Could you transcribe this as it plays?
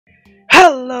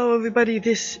Hello everybody,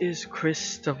 this is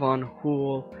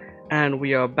ChrisofGames, and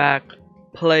we are back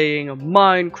playing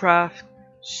Minecraft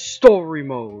Story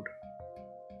Mode,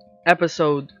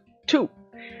 Episode 2.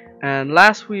 And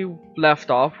last we left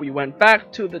off, we went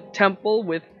back to the temple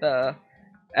with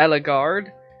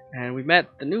Eligard, and we met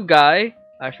the new guy,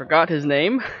 I forgot his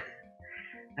name.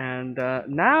 And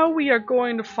now we are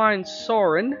going to find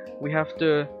Soren. We have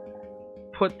to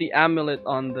put the amulet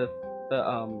on the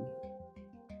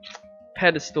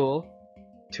pedestal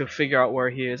to figure out where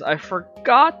he is. I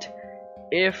forgot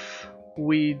if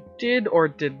we did or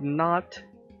did not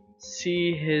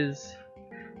see his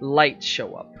light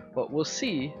show up, but we'll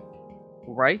see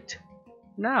right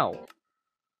now.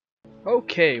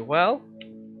 Okay, well,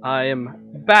 I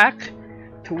am back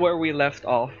to where we left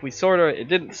off. It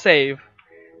didn't save,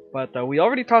 but we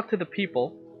already talked to the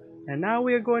people, and now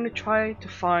we are going to try to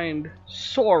find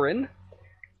Soren.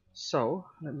 So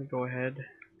let me go ahead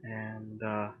and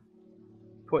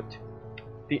put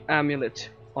the amulet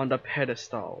on the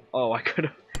pedestal. Oh, I could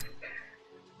have,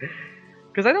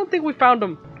 because I don't think we found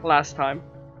him last time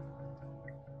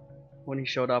when he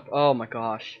showed up. Oh my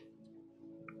gosh.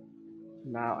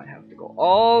 Now I have to go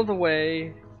all the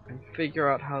way and figure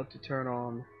out how to turn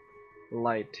on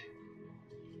light.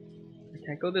 I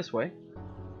can't go this way.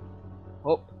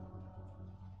 Oh.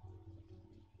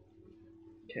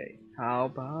 Okay, how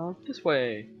about this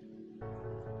way?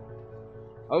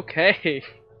 Okay.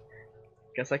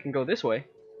 Guess I can go this way.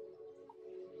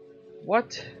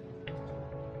 What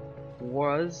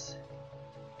was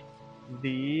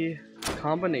the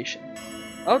combination?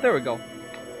 Oh, there we go.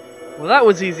 Well, that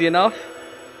was easy enough.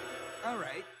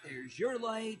 Alright, there's your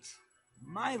light,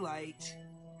 my light.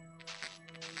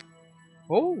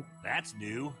 Oh, that's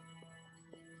new.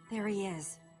 There he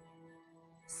is.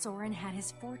 Soren had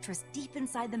his fortress deep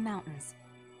inside the mountains.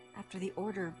 After the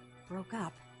Order broke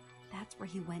up, that's where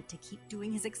he went to keep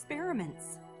doing his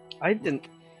experiments. I didn't.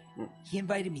 He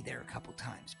invited me there a couple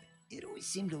times, but it always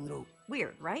seemed a little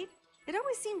weird, right? It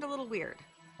always seemed a little weird.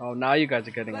 Oh, now you guys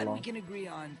are getting Glad along. we can agree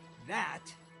on that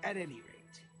at any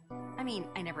rate. I mean,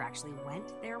 I never actually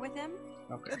went there with him.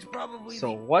 Okay. That's probably So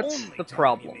the what's only the time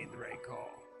problem? you made the right call.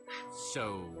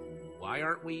 So, why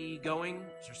aren't we going?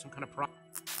 Is there some kind of problem?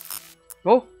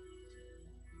 Oh,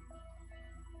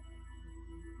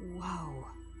 Whoa.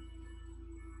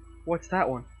 what's that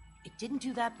one? It didn't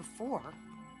do that before.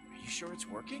 Are you sure it's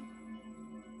working?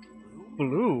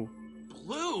 Blue.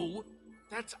 Blue?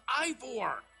 That's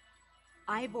Ivor!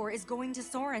 Ivor is going to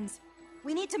Soren's.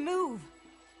 We need to move.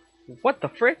 What the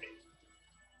frick?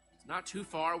 It's not too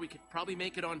far. We could probably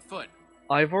make it on foot.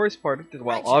 Ivor is part of this.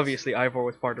 Well, Righteous. obviously Ivor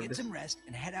was part of Get this. some rest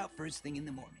and head out first thing in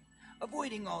the morning,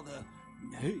 avoiding all the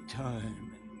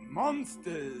nighttime and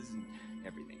monsters and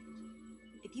everything.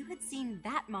 If you had seen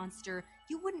that monster,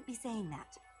 you wouldn't be saying that.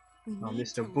 We Oh, need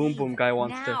Mr. to Boom Boom leave guy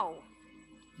wants now.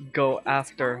 to go I think it's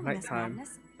after following us, nighttime.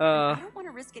 Magnus, and I Uh, don't want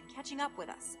to risk it catching up with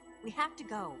us. We have to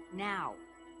go now.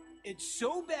 It's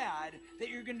so bad that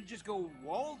you're gonna just go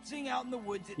waltzing out in the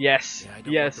woods at yes, Yeah, I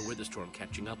don't yes. want the Wither Storm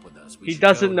catching up with us. We He should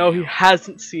doesn't go know. now. He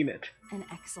hasn't seen it. An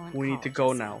excellent We call, need to go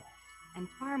Jesse. now. And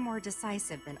far more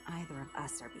decisive than either of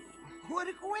us are being. What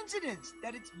a coincidence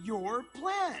that it's your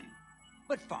plan.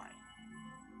 But fine.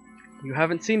 You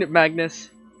haven't seen it, Magnus.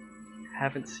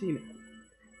 Haven't seen it.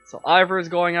 So Ivor is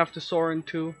going after Soren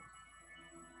too.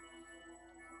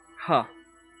 Huh.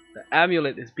 The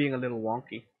amulet is being a little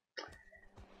wonky.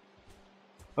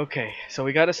 Okay, so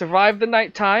we gotta survive the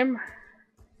nighttime.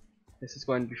 This is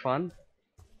going to be fun.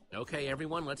 Okay,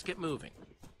 everyone, let's get moving.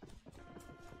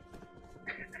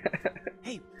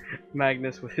 Hey,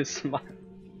 Magnus with his smile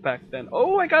back then.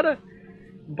 Oh, I got a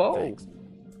bow. Thanks.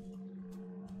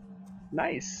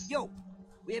 Nice. yo,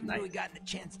 we haven't really Nice. gotten a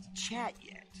chance to chat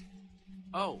yet.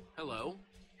 Oh, hello.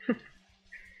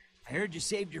 I heard you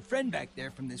saved your friend back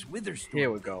there from this wither storm.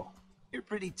 Here we go. You're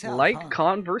pretty tough, Light huh?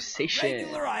 conversation.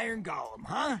 Regular iron golem,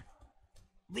 huh?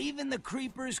 Leaving the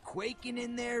creepers quaking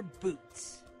in their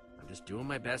boots. I'm just doing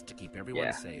my best to keep everyone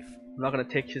Yeah. safe. I'm not gonna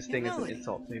take his thing as an Humility.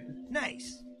 insult, maybe.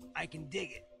 Nice. I can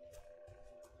dig it.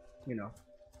 You know.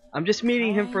 I'm just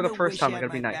meeting him for the Kinda first wish time. I I had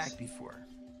gotta be my nice. back before.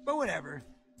 But whatever.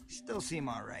 Still seem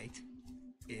alright.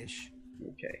 Ish.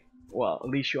 Okay. Well, at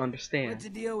least you What's understand. the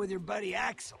deal with your buddy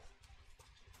Axel?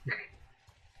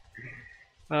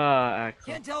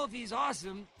 Axel. Can't tell if he's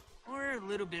awesome or a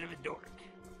little bit of a dork.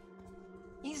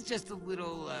 He's just a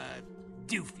little,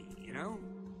 doofy, you know?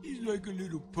 He's like a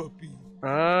little puppy.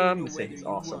 I'm gonna say he's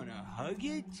awesome. Wanna hug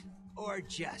it or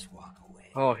just walk away.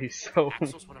 Oh, he's so.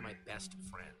 Axel's one of my best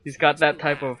friends. He's He got makes that me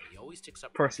type laugh. of He always sticks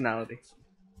up for personality. his friends.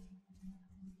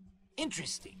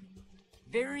 Interesting.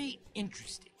 Very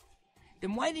interesting.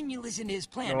 then why didn't you listen to his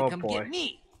plan Oh, to come boy. get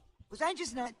me? Was I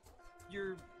just not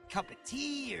your cup of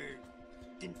tea, or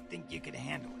didn't think you could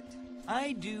handle it?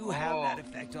 I do have that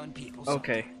effect on people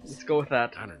Okay, sometimes. let's go with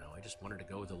that. I don't know. I just wanted to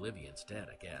go with Olivia instead,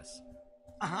 I guess.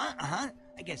 I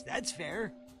guess that's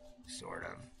fair. Sort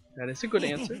of. That is a good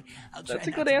answer. I'll try That's a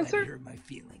not good to let answer. it hurt my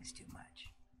feelings too much.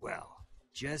 Well,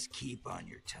 just keep on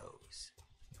your toes.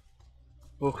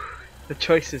 Ooh, the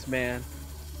choices, man.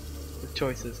 The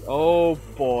choices. Oh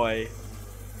boy.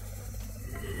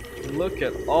 Look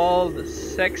at all the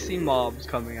sexy mobs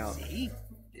coming out. See?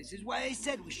 This is why I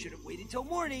said we should have waited till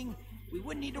morning. We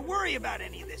wouldn't need to worry about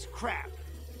any of this crap.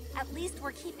 At least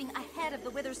we're keeping ahead of the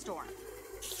wither storm.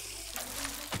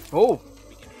 Oh.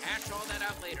 We can hash all that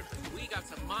out later, but we got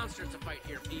some monsters to fight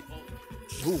here, people.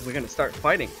 Ooh, we're gonna start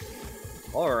fighting.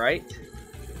 Alright.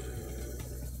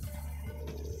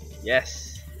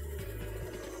 Yes.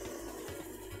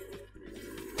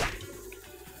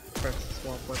 Press the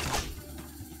swap button.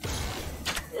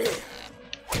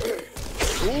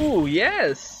 Ooh,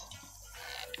 yes!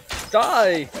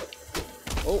 Die!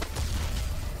 Oh.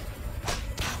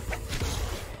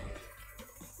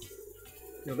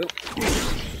 You little...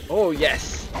 Oh,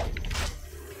 yes!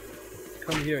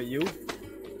 Come here, you.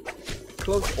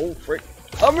 Close. Oh, frick.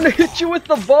 I'm gonna hit you with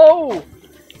the bow!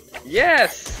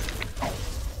 Yes!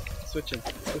 Switching.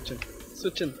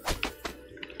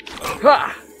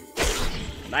 Ha!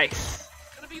 Nice.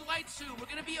 It's gonna be light soon. We're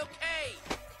gonna be okay.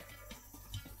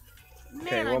 Okay,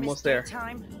 Man, we're I almost missed there.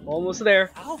 Time. Almost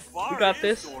there. How far We got is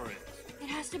this. Soren? It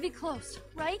has to be close,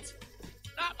 right?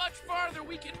 Not much farther.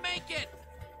 We can make it.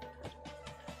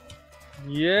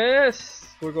 Yes!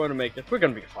 We're going to make it. We're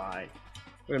gonna be fine.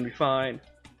 We're gonna be fine.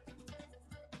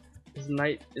 Is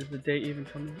the day even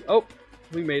coming? Oh!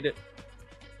 We made it.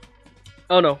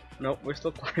 Oh no. No, we're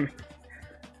still climbing.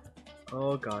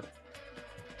 Oh god.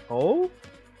 Oh?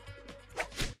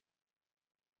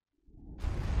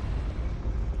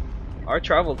 Our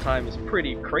travel time is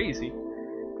pretty crazy.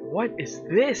 What is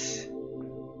this?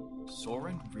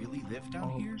 Soren really lived down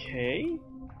here? Okay.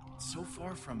 So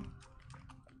far from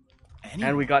anyone.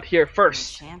 And we got here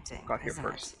first. Enchanting, Got here isn't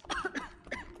first. it?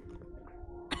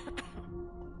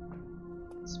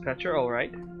 Dispatcher,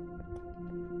 alright.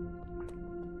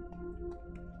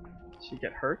 She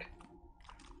get hurt?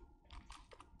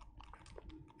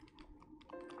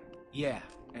 Yeah,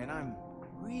 and I'm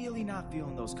really not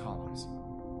feeling those columns.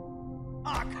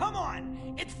 Ah, come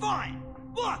on! It's fine!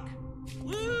 Look!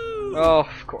 Woo! Oh,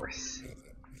 of course.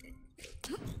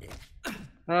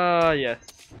 Ah, yes.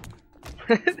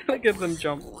 Look at them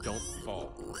jump. Don't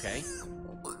fall, okay?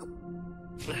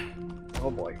 Oh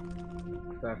boy.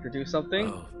 Do I have to do something?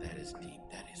 Oh, that is deep.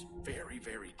 That is very,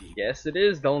 very deep. Yes, it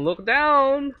is. Don't look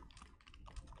down.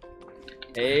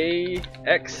 A,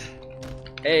 X,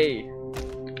 A,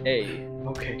 A.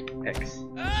 Okay, X.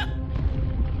 Ah!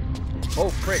 Oh,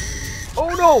 frick. Oh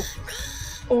no!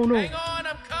 Oh no! Hang on,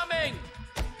 I'm coming.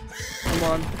 Come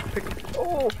on. Pick up.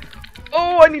 Oh!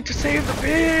 Oh, I need to save the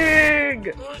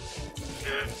pig!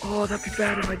 Oh, that'd be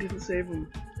bad if I didn't save him.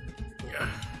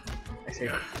 I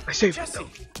saved him. I saved him Jesse, though.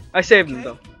 I saved him okay?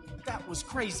 though. That was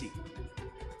crazy.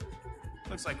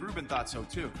 Looks like Ruben thought so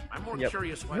too. I'm more Yep.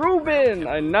 curious why. Ruben!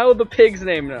 I know the pig's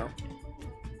name now.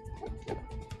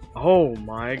 Oh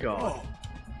my god.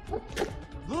 Oh,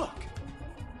 look.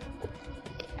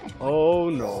 Oh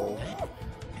no.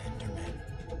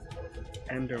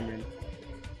 Enderman. Enderman.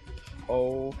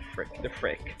 Oh frick the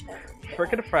frick.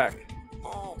 Frick the frack.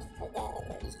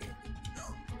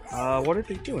 What are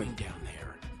they doing? down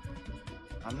there?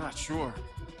 I'm not sure,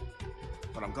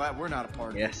 but I'm glad we're not a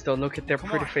part of it. Yes, don't look at their Come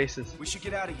pretty on. faces. We should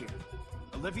get out of here.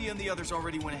 Olivia and the others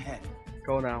already went ahead.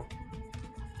 Go now.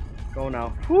 Go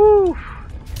now. Whoo!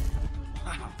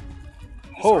 Wow.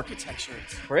 This Oh. architecture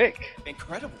is Frick.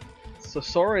 incredible. So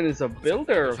Soren is a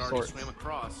builder of He's already sorts. swam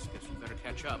across. Guess we better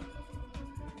catch up.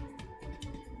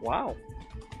 Wow.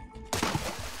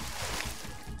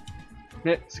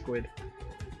 Heh, squid.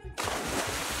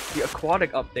 The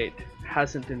aquatic update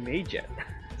hasn't been made yet,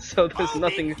 so there's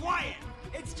nothing. Be quiet!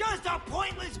 It's just a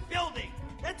pointless building!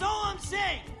 That's all I'm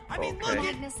saying! I mean, Okay. look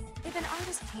at... Magnus, if an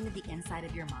artist painted the inside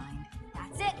of your mind,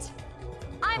 that's it.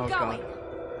 I'm Oh, going.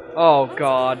 God. Oh Once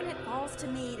god. again, it falls to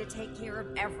me to take care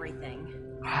of everything.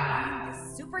 I'm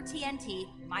the Super TNT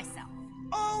myself.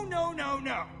 Oh, no, no,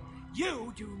 no!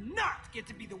 You do not get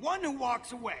to be the one who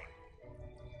walks away!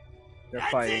 They're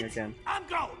That's fighting it. again. I'm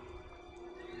going!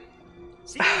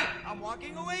 See? I'm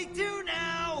walking away too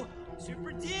now!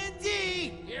 Super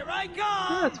TNT! Here I come!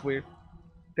 Oh, that's weird.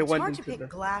 They It's went hard to into pick the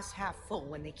glass half full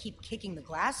when they keep kicking the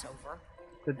glass over.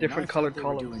 different colored they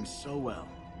were columns. doing so well.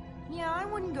 Yeah, I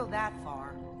wouldn't go that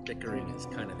far. Bickering is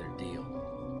kind of their deal.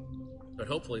 But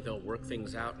hopefully they'll work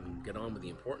things out and get on with the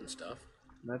important stuff.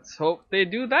 Let's hope they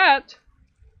do that.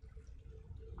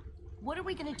 What are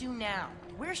we gonna do now?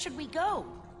 Where should we go?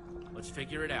 Let's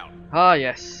figure it out. Ah,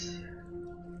 yes.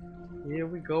 Here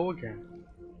we go again.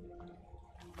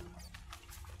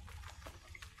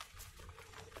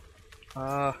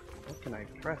 What can I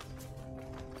press?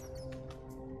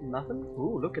 Nothing?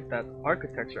 Ooh, look at that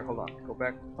architecture. Hold on, go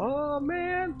back. Oh,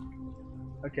 man!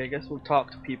 Okay, I guess we'll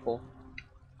talk to people.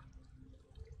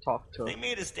 Talk to... They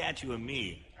made a statue of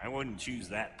me. I wouldn't choose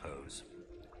that pose.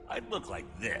 I'd look like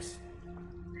this.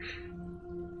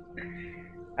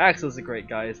 Axel's a great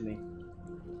guy, isn't he?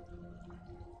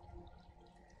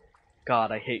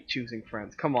 God, I hate choosing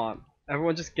friends. Come on.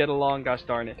 Everyone just get along, gosh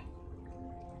darn it.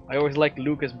 I always liked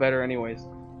Lucas better anyways.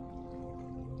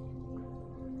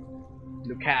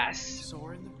 Lucas.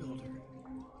 Soren the builder,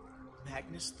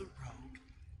 Magnus the rogue,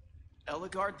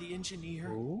 Eligard the engineer,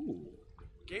 Ooh.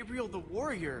 Gabriel the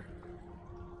warrior.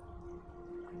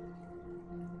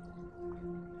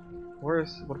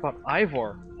 What about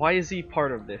Ivor? Why is he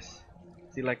part of this?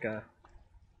 Is he like a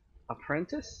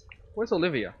apprentice? Where's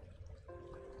Olivia?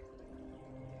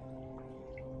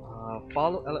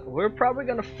 We're probably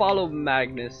gonna follow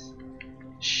Magnus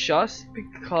just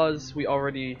because we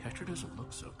already... Petra doesn't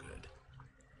look so good.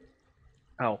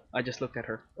 Oh, I just looked at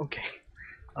her. Okay.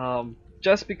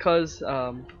 Just because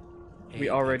we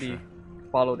already Petra.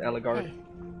 followed Eligard. Hey.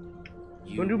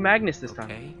 We're gonna do Magnus this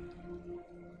time.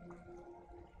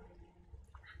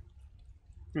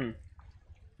 Okay?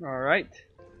 Alright.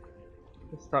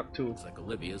 Let's talk to... Looks like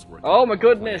Olivia's working Oh on my her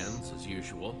goodness! plans, as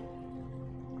usual.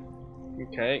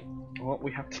 Okay. Well,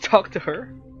 we have to talk to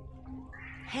her.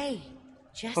 Hey,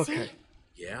 Jesse? Okay.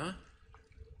 Yeah?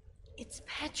 It's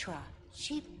Petra.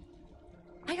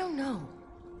 I don't know.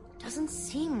 Doesn't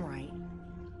seem right.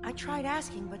 I tried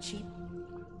asking, but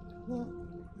well,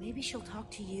 maybe she'll talk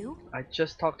to you? I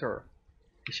just talked to her.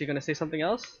 Is she gonna say something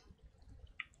else?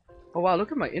 Oh wow,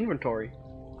 look at my inventory.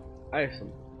 I have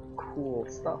some cool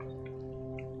stuff.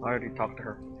 I already talked to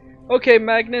her. Okay,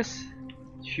 Magnus.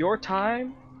 It's your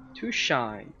time to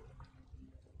shine.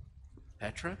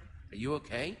 Petra? Are you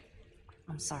okay?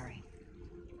 I'm sorry.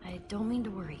 I don't mean to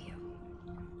worry you.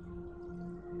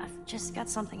 I've just got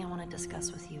something I want to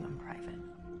discuss with you in private.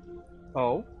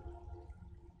 Oh?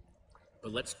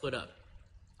 But let's split up.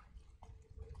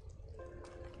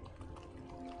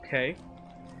 Okay.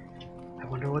 I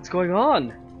wonder what's going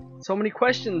on. So many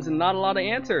questions and not a lot of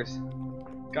answers.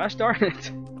 Gosh darn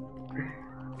it.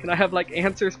 Can I have like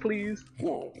answers, please?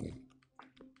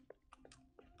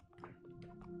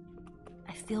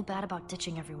 I feel bad about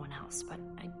ditching everyone else, but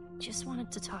I just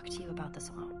wanted to talk to you about this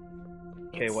alone.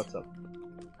 Okay, It's what's up?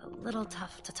 a little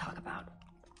tough to talk about.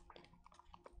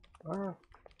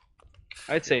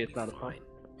 I'd say it's not a Fine. fight.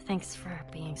 Thanks for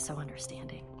being so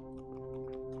understanding.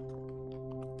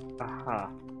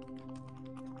 Aha.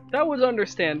 That was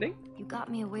understanding. You got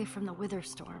me away from the Wither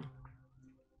Storm,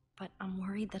 but I'm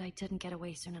worried that I didn't get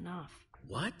away soon enough.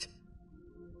 What?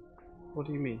 What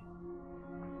do you mean?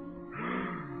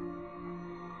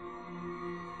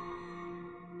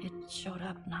 It showed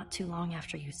up not too long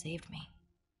after you saved me.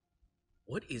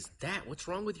 What is that? What's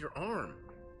wrong with your arm?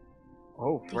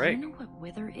 Oh, Do frick. you know what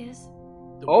Wither is?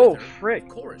 The Oh, wither? frick. Of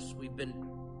course, we've been...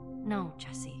 No,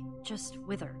 Jesse. Just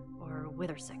Wither, or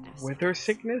Wither sickness. Wither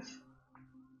sickness?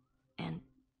 And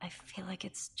I feel like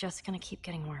it's just gonna keep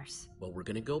getting worse. Well, we're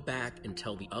gonna go back and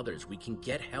tell the others we can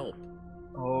get help.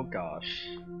 Oh, gosh.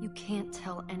 You can't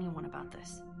tell anyone about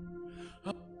this.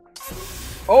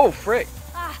 Oh, frick.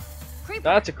 Ah! Creeper!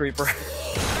 That's a creeper.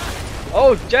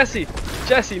 Oh, Jesse.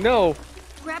 Jesse, no.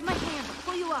 Grab my hand, I'll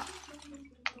pull you up.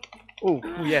 Oh,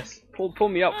 yes. Pull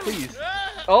me up, please.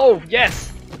 Oh,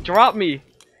 yes. Drop me.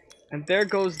 And there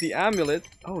goes the amulet.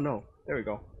 Oh, no. There we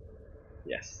go.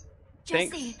 Yes. Jesse,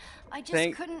 Thanks. I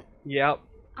just couldn't... Yep.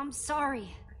 I'm sorry.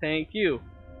 Thank you.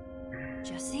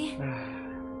 Jesse?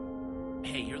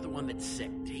 Hey, you're the one that's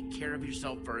sick. Take care of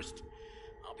yourself first.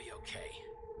 I'll be okay.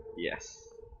 Yes.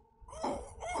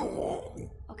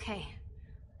 Okay,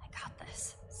 I got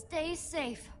this. Stay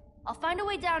safe. I'll find a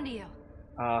way down to you.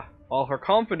 All her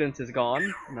confidence is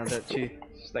gone now that she's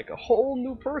like a whole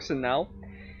new person now.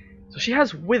 So she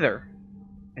has wither.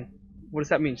 And what does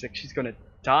that mean? She's gonna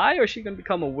die, or is she gonna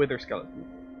become a wither skeleton?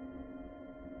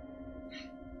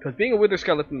 Because being a wither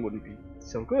skeleton wouldn't be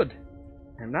so good.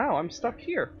 And now I'm stuck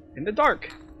here in the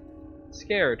dark,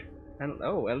 scared. And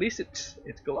oh, at least it's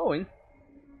glowing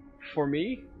for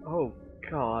me. Oh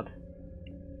God.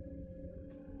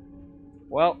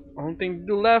 Well, only thing to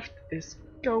do left is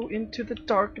go into the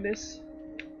darkness.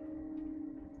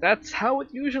 That's how it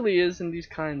usually is in these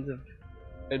kinds of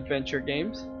adventure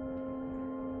games.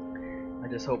 I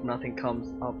just hope nothing comes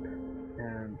up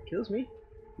and kills me,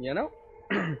 you know?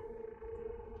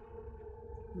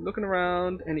 Looking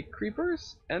around, any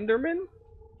creepers? Endermen?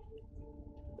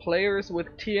 Players with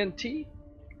TNT?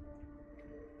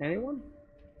 Anyone?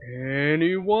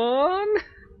 Anyone?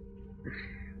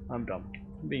 I'm dumb.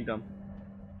 I'm being dumb.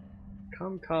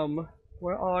 Come.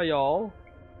 Where are y'all?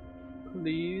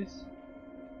 Please.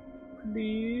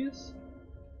 Please.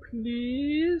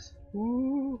 Please.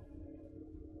 Ooh.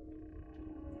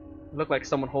 Look like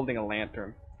someone holding a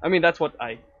lantern. I mean, that's what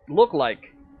I look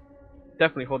like.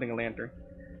 Definitely holding a lantern.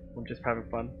 I'm just having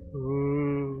fun.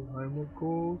 Ooh, I'm a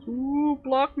ghost. Ooh,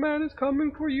 Blockman is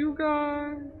coming for you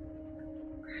guys.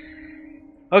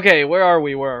 Okay, where are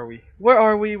we?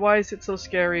 Why is it so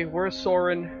scary? Where's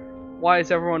Soren? Why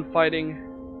is everyone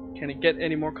fighting? Can it get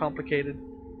any more complicated?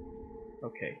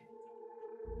 Okay.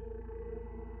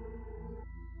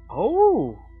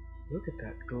 Oh! Look at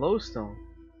that glowstone.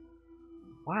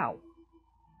 Wow.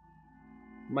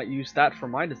 Might use that for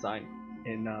my design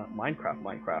in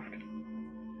Minecraft.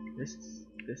 This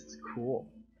is cool.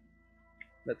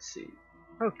 Let's see.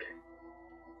 Okay.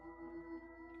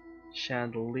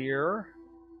 Chandelier.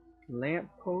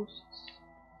 Lampposts.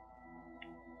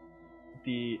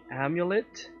 The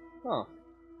amulet. Huh.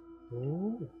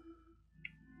 Ooh.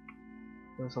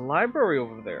 There's a library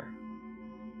over there.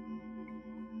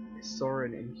 Is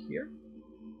Soren in here?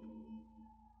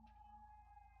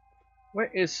 Where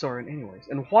is Soren anyways?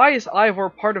 And why is Ivor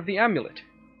part of the amulet?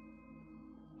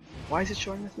 Why is it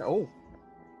showing us now? Oh.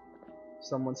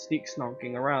 Someone sneak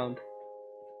snonking around.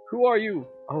 Who are you?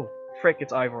 Oh, frick,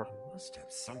 it's Ivor. He must have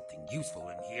something useful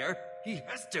in here. He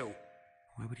has to.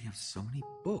 Why would he have so many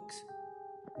books?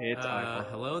 It's Ivor.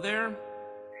 Hello there?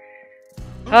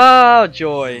 Oh,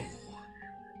 joy.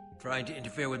 Trying to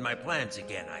interfere with my plans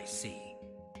again, I see.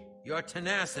 Your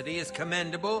tenacity is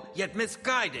commendable, yet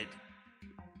misguided.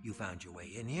 You found your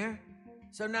way in here,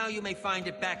 so now you may find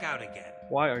it back out again.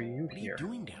 Why are you What are here? you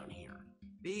doing down here?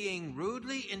 Being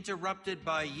rudely interrupted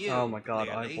by you. Oh my god,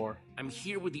 clearly. Ivor. I'm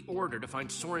here with the order to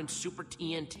find Soren's super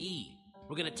TNT.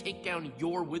 We're gonna take down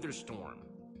your Witherstorm.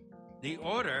 The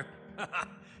order?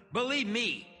 Believe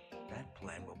me, that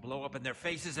plan will blow up in their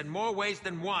faces in more ways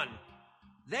than one.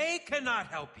 They cannot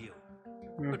help you.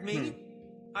 But me,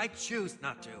 I choose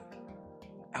not to.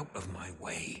 Out of my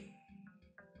way.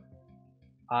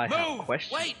 I have Move! a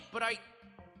question. Wait, but I...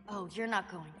 Oh, you're not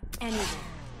going anywhere.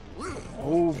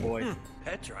 Oh boy.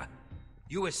 Petra,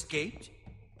 you escaped?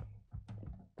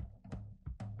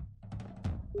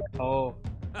 Oh.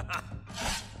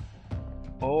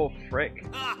 Oh frick.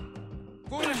 Ah!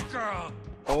 Foolish girl!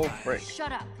 Oh frick.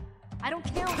 Shut up. I don't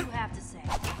care what you have to say.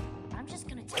 I'm just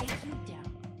gonna take you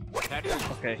down. Petra,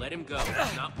 Okay. let him go.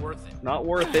 It's not worth it. Not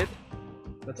worth it.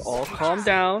 Let's all calm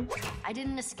down. I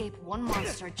didn't escape one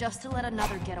monster just to let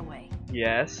another get away.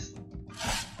 Yes.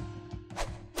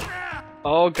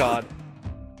 Oh god.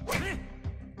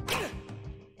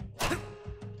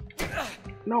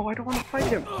 No, I don't want to fight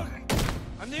him.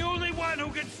 I'm the only one who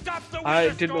can stop the I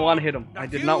Witherstorm. didn't want to hit him. I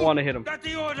did not want to hit him. Got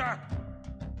the order.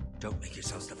 Don't make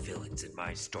yourselves the villains in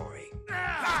my story.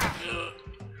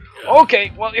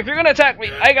 Okay, well, if you're gonna attack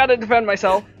me, I gotta defend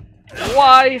myself.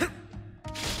 Why?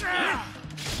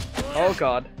 Oh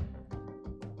god.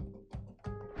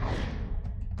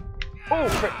 Oh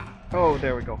frick. Oh,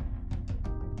 there we go.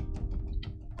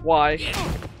 Why?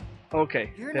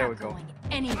 Okay, You're there not we go. going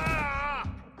anywhere.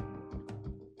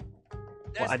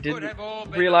 Well, I This didn't could have all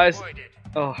been realize. avoided.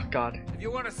 Oh god. If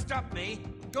you want to stop me,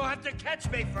 you'll have to catch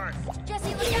me first.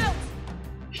 Jesse, look out!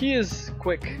 He is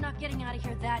quick. You're not getting out of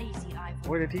here that easy, Ivor.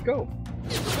 Where did he go?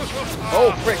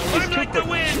 Oh frick, he's I'm too like the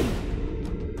quick. wind.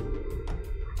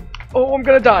 Oh, I'm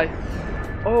gonna die.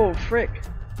 Oh frick.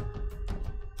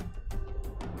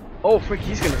 Oh frick,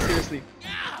 he's gonna seriously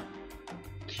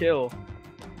kill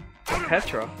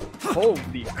Petra.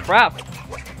 Holy crap.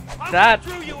 That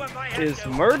Through you if I had is to.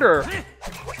 murder.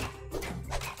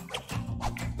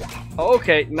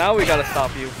 Okay, now we gotta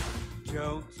stop you.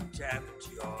 Don't tempt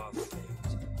your fate.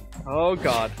 Oh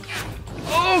god.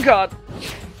 Oh god.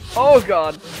 Oh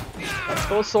god.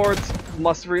 Those swords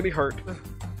must really hurt.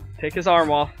 Take his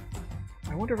arm off.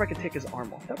 I wonder if I could take his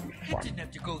arm off. That would be You fun. didn't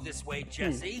have to go this way,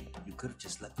 Jesse. You could have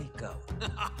just let me go.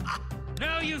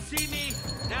 Now you see me.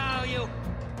 Now you.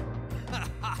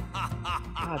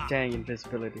 God dang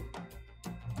invisibility.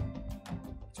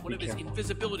 It's one of Be his careful.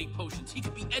 invisibility potions. He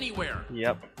could be anywhere.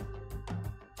 Yep.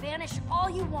 Vanish all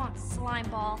you want, slime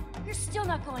ball. You're still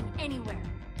not going anywhere.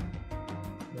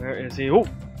 Where is he? Ooh.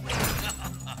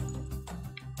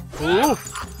 Ooh.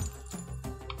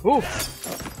 Ooh.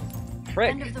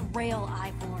 frick? End of the rail,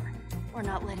 Ivor. We're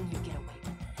not letting you get away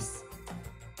with this.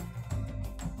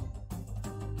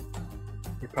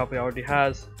 He probably already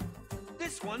has.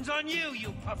 This one's on you,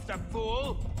 you puffed up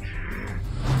fool!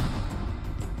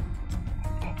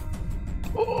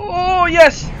 Oh,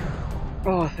 yes!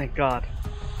 Oh, thank God.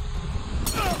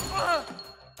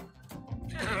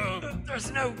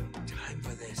 There's no time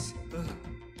for this.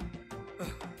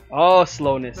 Oh,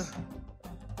 slowness.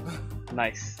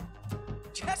 Nice.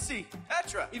 Jesse!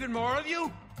 Petra! Even more of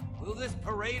you? Will this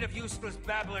parade of useless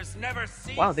babblers never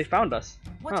cease? Wow, they found us.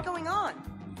 What's going on?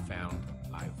 We found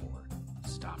Ivor.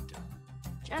 Stopped him.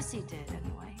 Jesse did,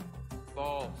 anyway.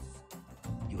 False.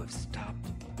 You have stopped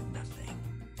nothing.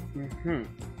 Mm-hmm.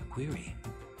 Query.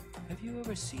 Have you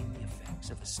ever seen the effects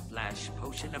of a splash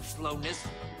potion of slowness?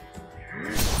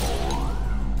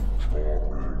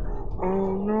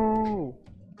 Oh no!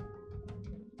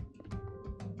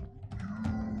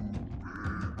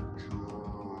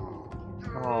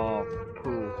 Oh,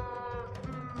 poo.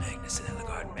 Magnus and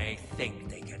Ellegaard may think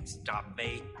they can stop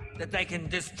me, that they can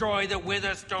destroy the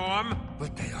Wither Storm,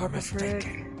 but they are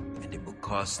mistaken, and it will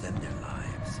cost them their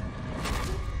lives.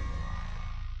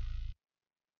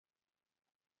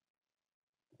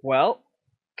 Well,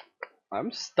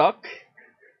 I'm stuck.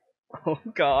 Oh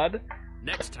God.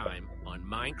 Next time on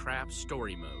Minecraft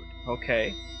Story Mode.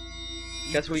 Okay.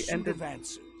 Guess we pursuit ended. of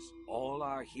answers. All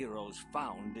our heroes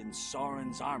found in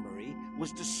Soren's armory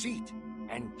was deceit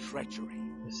and treachery.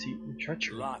 Deceit and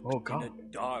treachery. Locked Oh God. in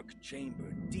a dark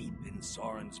chamber deep in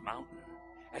Soren's mountain.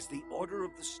 As the Order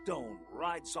of the Stone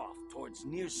rides off towards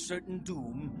near certain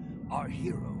doom, our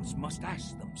heroes must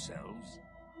ask themselves,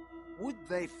 would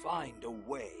they find a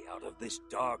way out of this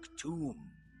dark tomb?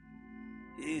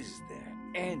 Is there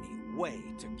any way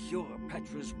to cure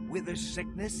Petra's wither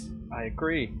sickness? I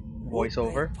agree. Would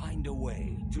Voiceover. they find a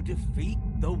way to defeat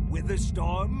the Wither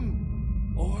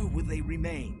Storm? Or would they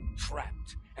remain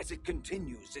trapped as it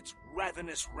continues its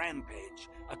ravenous rampage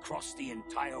across the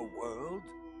entire world?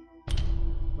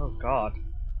 Oh God.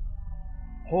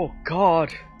 Oh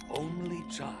God. Only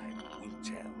time will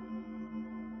tell.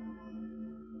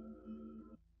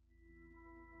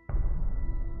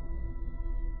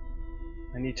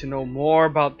 I need to know more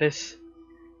about this.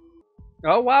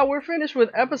 Oh wow, we're finished with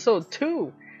episode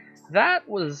 2. That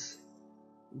was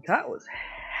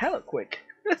hella quick.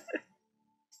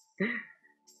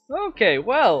 Okay,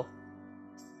 well,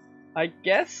 I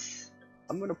guess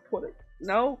I'm gonna put it.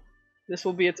 No, this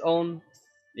will be its own.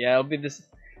 Yeah, it'll be this.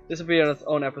 This will be its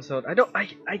own episode. I don't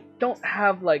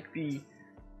have like the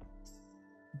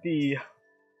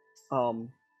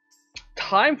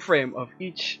time frame of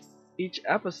each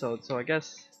episode, so I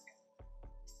guess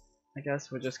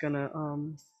we're just gonna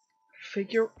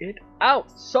figure it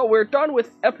out. So we're done with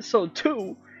episode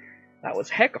 2. That was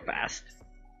hecka fast.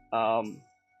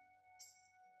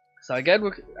 So I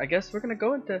guess we're gonna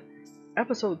go into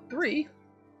episode 3.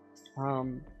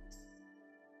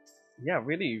 Yeah,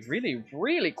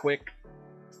 really quick.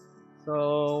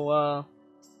 So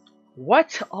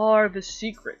what are the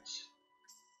secrets?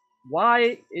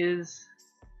 Why is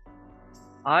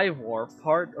Ivor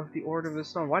part of the Order of the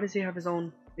Stone? Why does he have his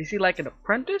own? Is he like an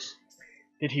apprentice?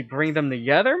 Did he bring them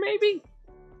together, maybe?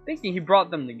 Thinking he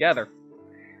brought them together.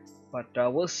 But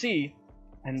we'll see.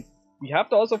 And we have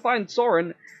to also find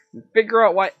Soren and figure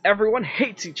out why everyone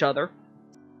hates each other.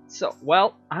 So,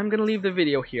 well, I'm gonna leave the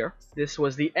video here. This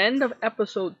was the end of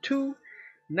episode 2.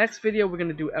 Next video, we're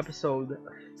gonna do episode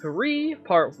 3,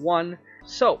 part 1.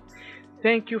 So,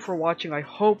 thank you for watching. I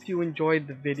hope you enjoyed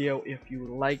the video. If you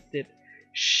liked it,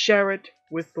 share it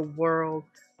with the world.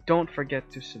 Don't forget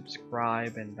to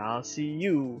subscribe, and I'll see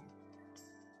you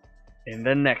in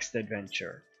the next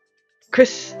adventure.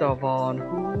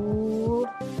 ChrisofGames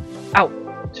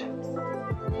out.